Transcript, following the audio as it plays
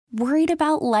Worried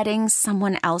about letting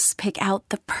someone else pick out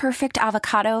the perfect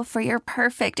avocado for your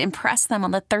perfect impress them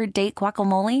on the third date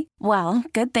guacamole? Well,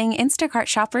 good thing Instacart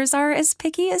shoppers are as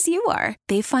picky as you are.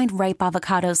 They find ripe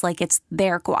avocados like it's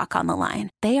their guac on the line.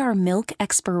 They are milk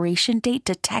expiration date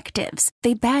detectives.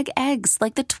 They bag eggs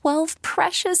like the 12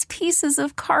 precious pieces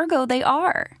of cargo they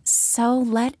are. So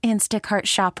let Instacart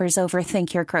shoppers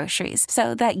overthink your groceries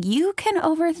so that you can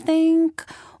overthink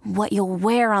what you'll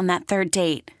wear on that third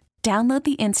date. Download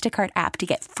the Instacart app to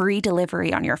get free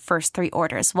delivery on your first 3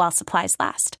 orders while supplies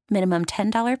last. Minimum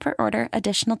 $10 per order.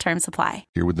 Additional terms apply.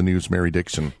 Here with the news, Mary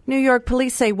Dixon. New York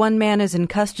police say one man is in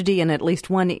custody and at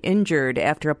least one injured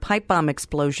after a pipe bomb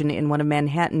explosion in one of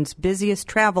Manhattan's busiest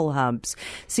travel hubs.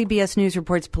 CBS News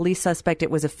reports police suspect it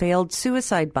was a failed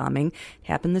suicide bombing. It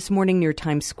happened this morning near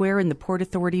Times Square in the Port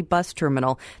Authority bus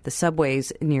terminal. The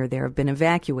subways near there have been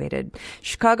evacuated.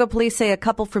 Chicago police say a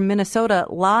couple from Minnesota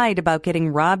lied about getting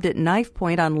robbed at knife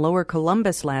point on Lower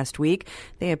Columbus last week.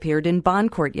 They appeared in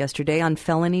bond court yesterday on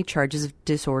felony charges of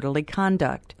disorderly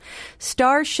conduct.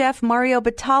 Star chef Mario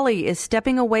Batali is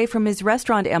stepping away from his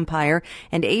restaurant empire,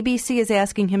 and ABC is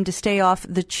asking him to stay off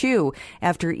The Chew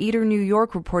after Eater New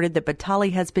York reported that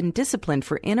Batali has been disciplined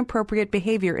for inappropriate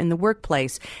behavior in the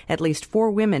workplace. At least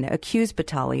 4 women accused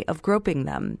Batali of groping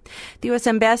them. The U.S.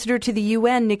 ambassador to the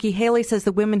UN, Nikki Haley, says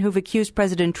the women who've accused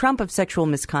President Trump of sexual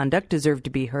misconduct deserve to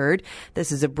be heard.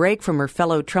 This is a break from her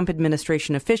fellow Trump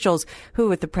administration officials who,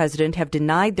 with the president, have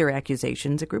denied their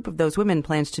accusations. A group of those women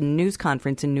plans to news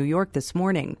conference in New York this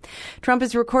morning. Trump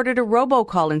has recorded a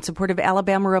robocall in support of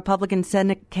Alabama Republican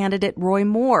Senate candidate Roy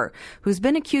Moore, who's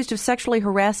been accused of sexually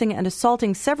harassing and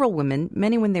assaulting several women,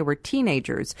 many when they were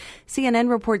teenagers.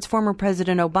 CNN reports former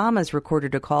President Obama's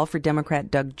recorded a call for Democrat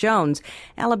Doug Jones.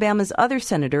 Alabama's other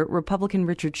senator, Republican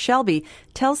Richard Shelby,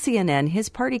 tells CNN his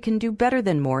party can do better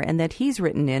than Moore and that he's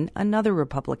written in another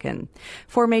Republican.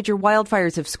 4 major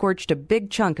wildfires have scorched a big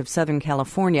chunk of Southern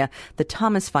California. The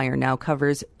Thomas Fire now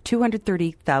covers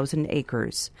 230,000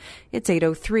 acres. It's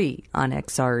 8:03 on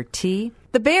XRT.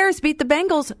 The Bears beat the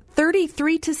Bengals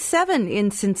 33-7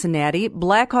 in Cincinnati.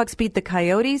 Blackhawks beat the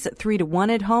Coyotes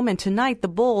 3-1 at home, and tonight the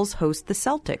Bulls host the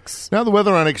Celtics. Now the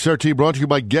weather on XRT brought to you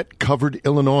by Get Covered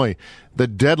Illinois. The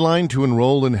deadline to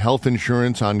enroll in health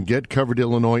insurance on Get Covered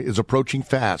Illinois is approaching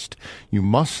fast. You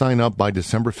must sign up by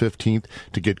December 15th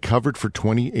to get covered for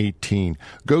 2018.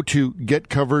 Go to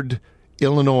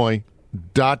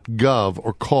getcoveredillinois.gov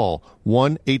or call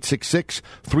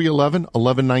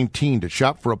 1-866-311-1119 to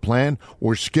shop for a plan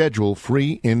or schedule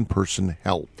free in-person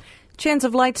help. Chance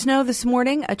of light snow this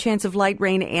morning, a chance of light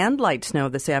rain and light snow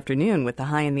this afternoon with the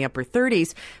high in the upper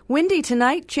 30s. Windy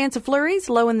tonight, chance of flurries,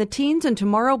 low in the teens, and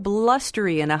tomorrow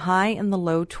blustery and a high in the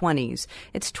low 20s.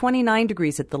 It's 29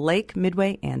 degrees at the lake,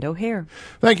 Midway, and O'Hare.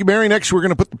 Thank you, Mary. Next, we're going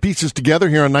to put the pieces together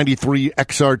here on 93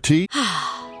 XRT.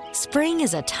 Spring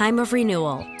is a time of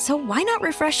renewal, so why not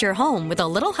refresh your home with a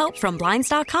little help from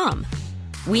Blinds.com?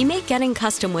 We make getting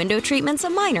custom window treatments a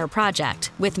minor project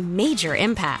with major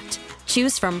impact.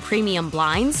 Choose from premium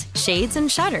blinds, shades, and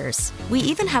shutters. We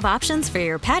even have options for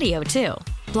your patio, too.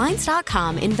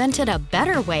 Blinds.com invented a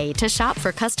better way to shop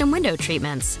for custom window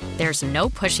treatments. There's no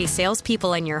pushy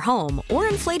salespeople in your home or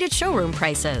inflated showroom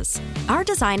prices. Our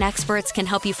design experts can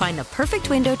help you find the perfect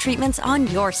window treatments on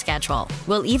your schedule.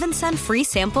 We'll even send free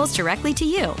samples directly to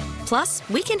you. Plus,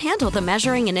 we can handle the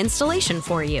measuring and installation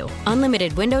for you.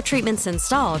 Unlimited window treatments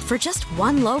installed for just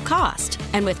one low cost.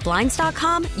 And with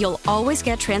Blinds.com, you'll always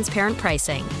get transparent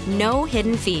pricing. No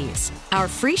hidden fees. Our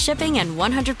free shipping and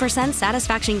 100%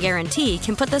 satisfaction guarantee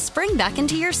can put the spring back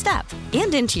into your step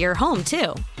and into your home,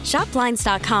 too. Shop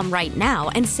Blinds.com right now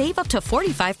and save up to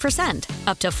 45%.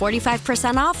 Up to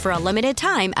 45% off for a limited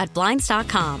time at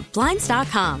Blinds.com.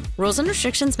 Blinds.com. Rules and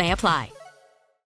restrictions may apply.